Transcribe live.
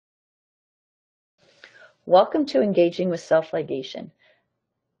Welcome to Engaging with Self-Ligation,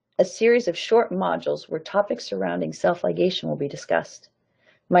 a series of short modules where topics surrounding self-ligation will be discussed.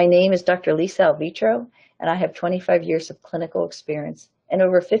 My name is Dr. Lisa Alvitro, and I have 25 years of clinical experience and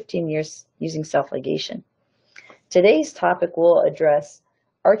over 15 years using self-ligation. Today's topic will address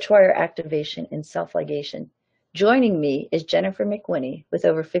Archwire activation in self-ligation. Joining me is Jennifer McWhinney with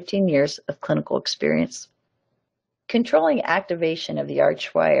over 15 years of clinical experience. Controlling activation of the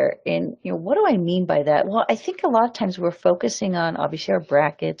Archwire, and what do I mean by that? Well, I think a lot of times we're focusing on obviously our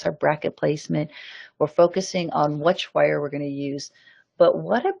brackets, our bracket placement. We're focusing on which wire we're going to use, but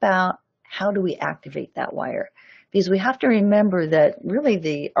what about how do we activate that wire? Because we have to remember that really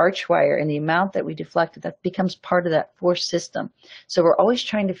the Archwire and the amount that we deflected, that becomes part of that force system. So we're always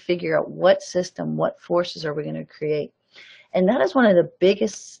trying to figure out what system, what forces are we going to create. And that is one of the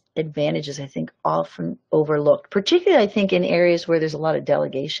biggest advantages, I think, often overlooked, particularly, I think, in areas where there's a lot of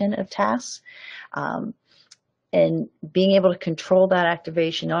delegation of tasks. And being able to control that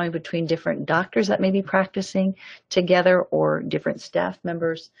activation, not only between different doctors that may be practicing together or different staff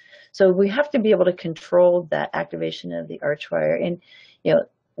members. So we have to be able to control that activation of the Archwire. And,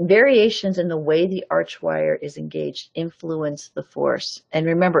 variations in the way the Archwire is engaged influence the force. And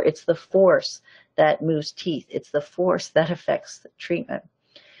remember, it's the force that moves teeth. It's the force that affects the treatment.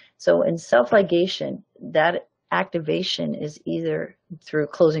 So in self-ligation, that activation is either through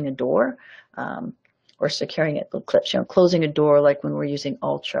closing a door or securing it with clips. Closing a door like when we're using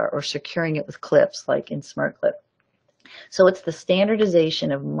Ultra, or securing it with clips like in SmartClip. So it's the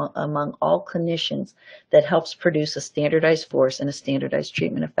standardization among all clinicians that helps produce a standardized force and a standardized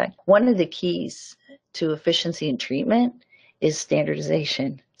treatment effect. One of the keys to efficiency in treatment is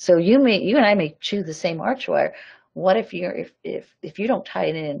standardization. So you and I may choose the same Archwire. What if you don't tie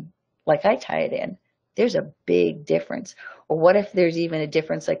it in like I tie it in? There's a big difference. Or what if there's even a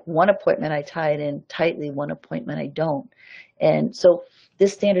difference, like one appointment I tie it in tightly, one appointment I don't. And so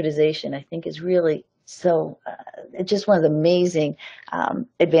this standardization, I think, is really it's just one of the amazing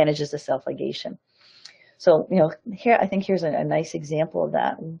advantages of self-ligation. So, here, I think here's a nice example of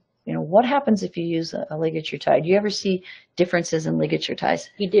that. What happens if you use a ligature tie? Do you ever see differences in ligature ties?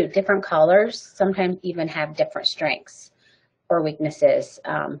 You do. Different colors sometimes even have different strengths or weaknesses.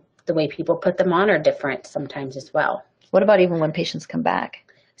 The way people put them on are different sometimes as well. What about even when patients come back?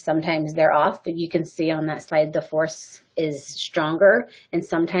 Sometimes they're off, but you can see on that slide the force is stronger, and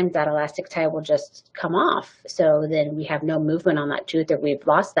sometimes that elastic tie will just come off. So then we have no movement on that tooth, or we've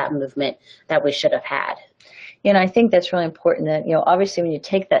lost that movement that we should have had. I think that's really important that, obviously when you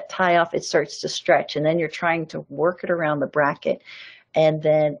take that tie off, it starts to stretch, and then you're trying to work it around the bracket, and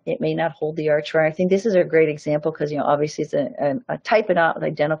then it may not hold the Archwire. I think this is a great example because, obviously it's a type of not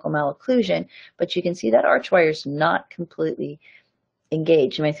identical malocclusion, but you can see that Archwire is not completely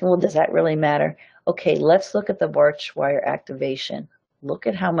engaged. You might think, well, does that really matter? Okay, let's look at the Archwire activation. Look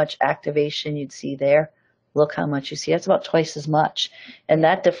at how much activation you'd see there. Look how much you see. That's about twice as much. And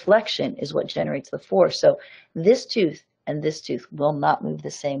that deflection is what generates the force. So this tooth and this tooth will not move the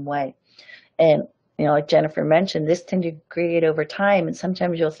same way. And, like Jennifer mentioned, this tends to create over time. And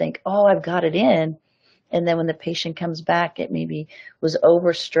sometimes you'll think, oh, I've got it in. And then when the patient comes back, it maybe was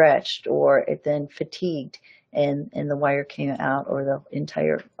overstretched, or it then fatigued, and the wire came out, or the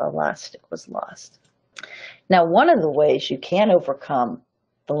entire elastic was lost. Now, one of the ways you can overcome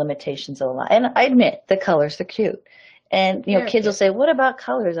the limitations of a lot, and I admit the colors are cute, and kids will say, what about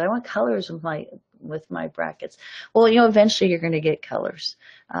colors? I want colors with my brackets. Well, eventually you're going to get colors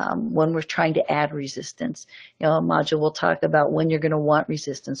when we're trying to add resistance. A module will talk about when you're going to want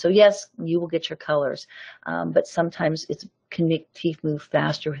resistance. So yes, you will get your colors, but sometimes can make teeth move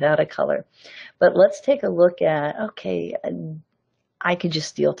faster without a color. But let's take a look at, okay, I could just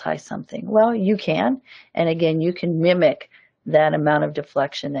steel tie something. Well, you can, and again, you can mimic that amount of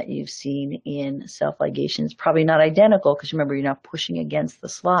deflection that you've seen in self-ligation. It's probably not identical because remember, you're not pushing against the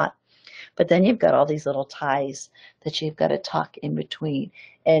slot. But then you've got all these little ties that you've got to tuck in between.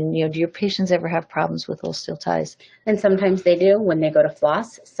 And, do your patients ever have problems with little steel ties? And sometimes they do when they go to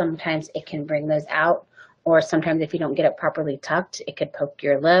floss. Sometimes it can bring those out, or sometimes if you don't get it properly tucked, it could poke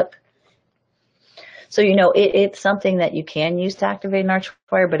your lip. So, it's something that you can use to activate an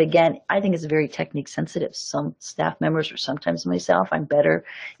Archwire, but again, I think it's very technique sensitive. Some staff members, or sometimes myself, I'm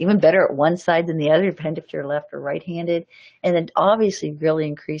even better at one side than the other, depending if you're left or right-handed. And it obviously really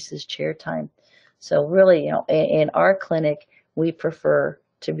increases chair time. So really, in our clinic, we prefer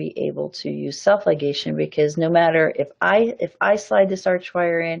to be able to use self-ligation, because no matter if I slide this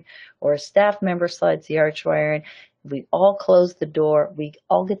Archwire in, or a staff member slides the Archwire in, we all close the door, we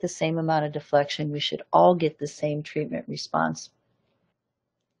all get the same amount of deflection, we should all get the same treatment response.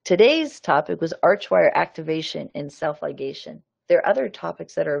 Today's topic was Archwire activation and self-ligation. There are other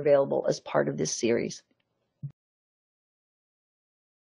topics that are available as part of this series.